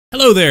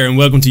Hello there and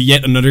welcome to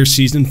yet another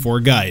Season 4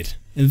 guide.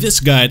 In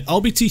this guide,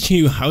 I'll be teaching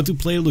you how to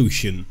play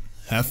Lucian.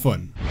 Have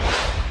fun.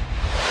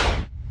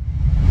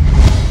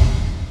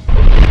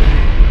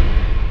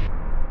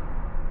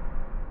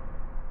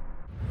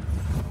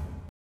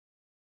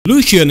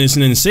 Lucian is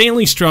an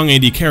insanely strong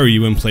AD carry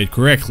when played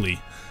correctly.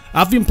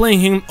 I've been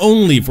playing him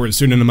only for a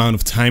certain amount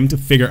of time to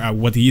figure out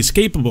what he is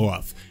capable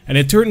of, and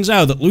it turns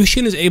out that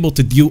Lucian is able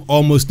to deal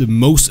almost the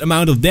most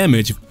amount of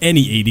damage of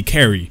any AD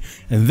carry,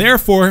 and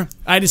therefore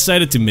I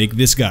decided to make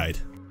this guide.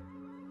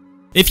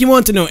 If you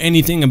want to know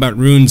anything about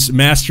runes,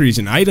 masteries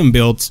and item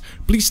builds,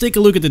 please take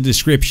a look at the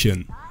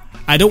description.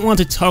 I don't want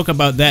to talk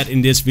about that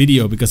in this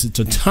video because it's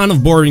a ton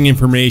of boring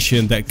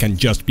information that can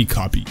just be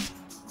copied.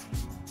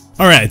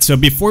 Alright, so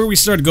before we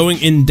start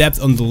going in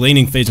depth on the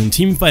laning phase and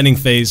team fighting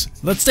phase,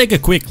 let's take a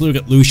quick look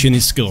at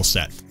Lucian's skill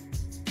set.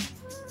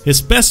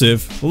 His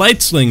passive,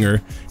 Light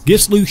Slinger,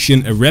 gives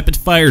Lucian a rapid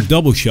fire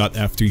double shot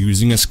after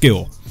using a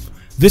skill.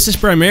 This is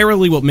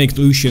primarily what makes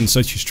Lucian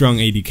such a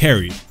strong AD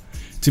carry.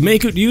 To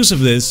make good use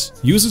of this,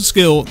 use a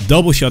skill,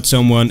 double shot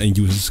someone and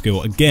use a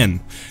skill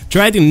again.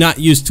 Try to not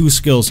use two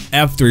skills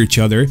after each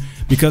other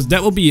because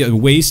that will be a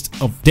waste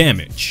of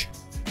damage.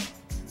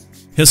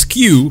 His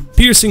Q,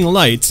 Piercing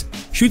Light,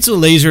 shoots a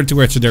laser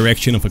towards the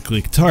direction of a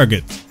clicked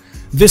target.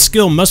 This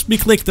skill must be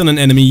clicked on an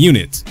enemy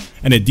unit,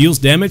 and it deals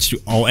damage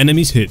to all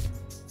enemies hit.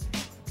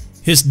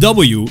 His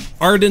W,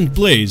 Ardent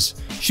Blaze,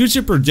 shoots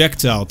a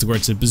projectile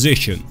towards a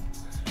position.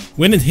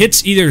 When it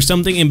hits either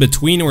something in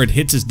between or it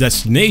hits its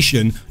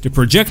destination, the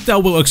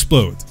projectile will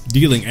explode,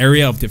 dealing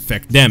area of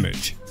effect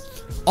damage.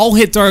 All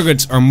hit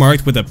targets are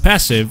marked with a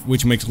passive,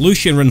 which makes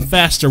Lucian run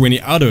faster when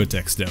he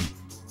auto-attacks them.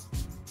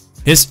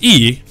 His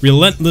E,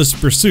 Relentless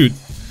Pursuit,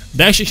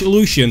 dashes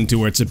Lucian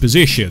towards a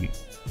position.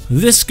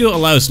 This skill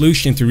allows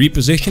Lucian to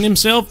reposition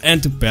himself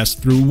and to pass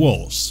through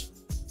walls.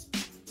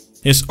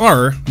 His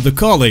R, the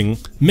Calling,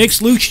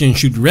 makes Lucian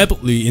shoot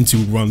rapidly into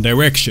one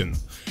direction.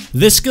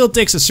 This skill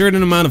takes a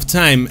certain amount of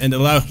time and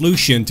allows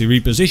Lucian to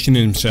reposition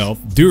himself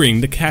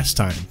during the cast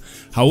time.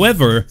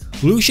 However,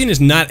 Lucian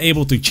is not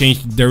able to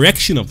change the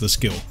direction of the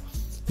skill.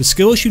 The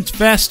skill shoots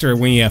faster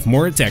when you have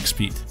more attack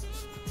speed.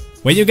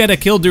 When you get a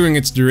kill during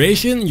its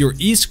duration, your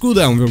E's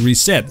cooldown will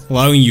reset,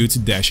 allowing you to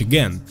dash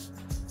again.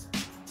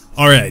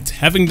 Alright,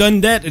 having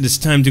done that, it is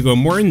time to go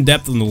more in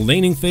depth on the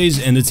laning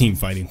phase and the team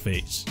fighting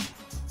phase.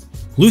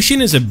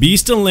 Lucian is a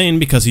beast on lane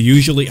because he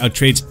usually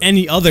outtrades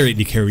any other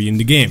AD carry in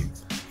the game.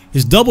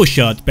 His double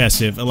shot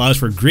passive allows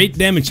for great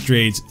damage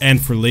trades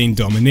and for lane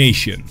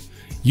domination.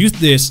 Use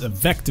this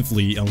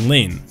effectively on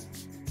lane.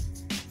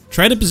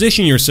 Try to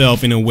position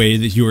yourself in a way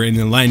that you are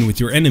in line with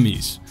your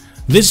enemies.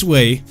 This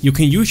way, you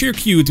can use your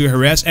Q to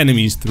harass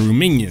enemies through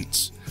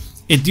minions.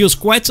 It deals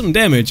quite some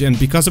damage and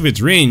because of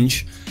its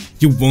range,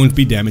 you won't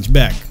be damaged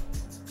back.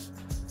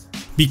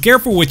 Be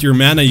careful with your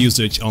mana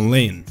usage on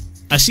lane.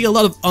 I see a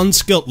lot of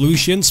unskilled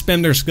Lucians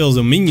spam their skills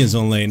on minions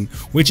on lane,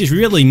 which is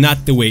really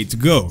not the way to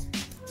go.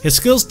 His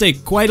skills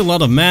take quite a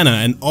lot of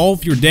mana and all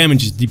of your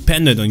damage is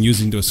dependent on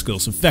using those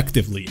skills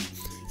effectively.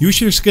 Use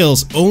your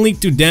skills only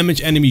to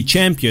damage enemy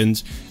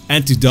champions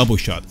and to double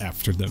shot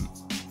after them.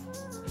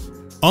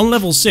 On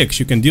level 6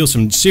 you can deal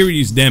some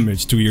serious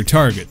damage to your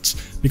targets,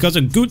 because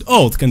a good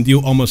ult can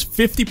deal almost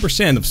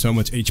 50% of so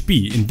much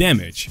HP in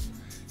damage.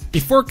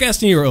 Before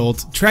casting your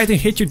ult, try to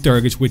hit your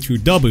targets with your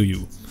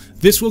W.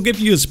 This will give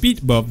you a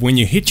speed buff when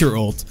you hit your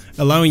ult,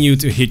 allowing you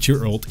to hit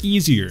your ult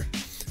easier.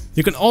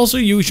 You can also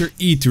use your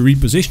E to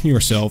reposition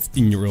yourself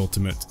in your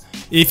ultimate.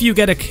 If you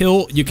get a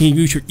kill, you can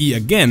use your E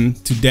again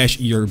to dash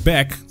either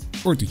back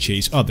or to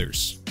chase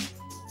others.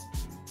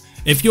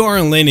 If you are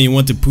in lane and you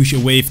want to push a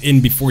wave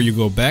in before you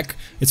go back,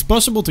 it's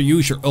possible to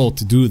use your ult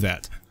to do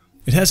that.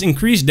 It has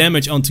increased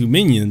damage onto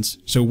minions,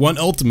 so one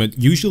ultimate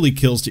usually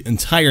kills the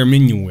entire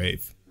minion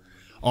wave.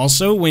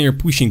 Also, when you're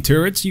pushing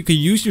turrets, you can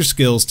use your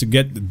skills to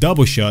get the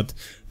double shot,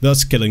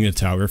 thus killing the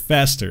tower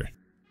faster.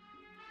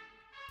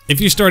 If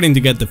you're starting to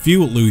get the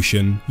feel with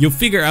Lucian, you'll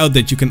figure out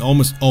that you can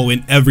almost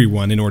all-in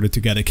everyone in order to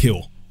get a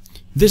kill.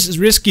 This is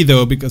risky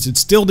though because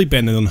it's still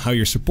dependent on how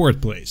your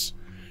support plays.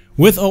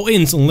 With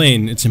all-ins on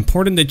lane, it's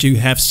important that you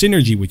have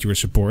synergy with your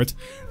support,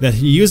 that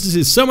he uses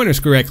his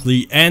summoners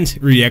correctly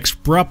and reacts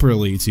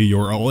properly to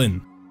your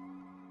all-in.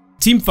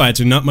 Team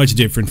fights are not much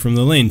different from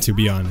the lane, to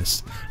be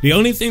honest. The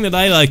only thing that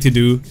I like to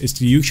do is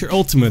to use your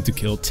ultimate to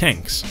kill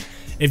tanks.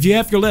 If you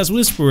have your Last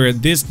Whisperer,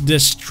 this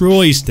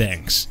destroys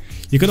tanks.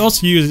 You can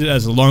also use it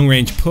as a long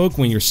range poke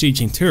when you're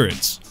sieging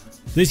turrets.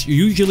 This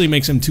usually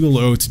makes them too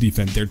low to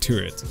defend their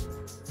turret.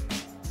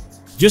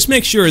 Just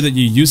make sure that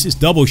you use his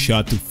double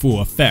shot to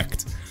full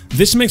effect.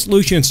 This makes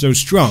Lucian so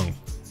strong.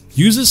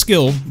 Use a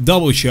skill,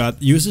 double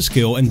shot, use a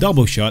skill and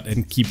double shot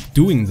and keep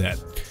doing that.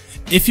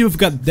 If you've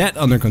got that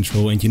under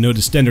control and you know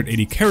the standard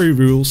AD carry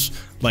rules,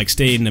 like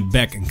stay in the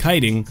back and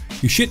kiting,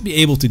 you should be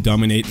able to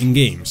dominate in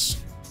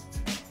games.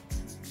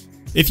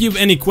 If you have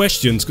any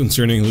questions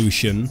concerning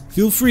Lucian,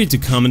 feel free to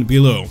comment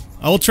below.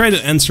 I will try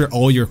to answer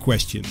all your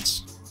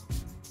questions.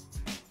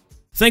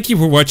 Thank you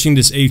for watching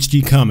this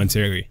HD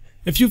commentary.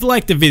 If you've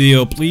liked the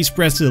video, please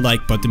press the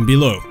like button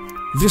below.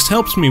 This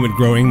helps me with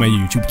growing my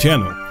YouTube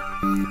channel.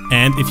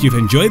 And if you've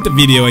enjoyed the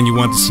video and you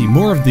want to see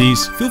more of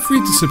these, feel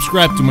free to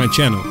subscribe to my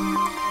channel.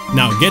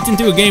 Now get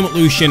into a game with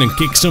Lucian and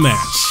kick some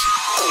ass.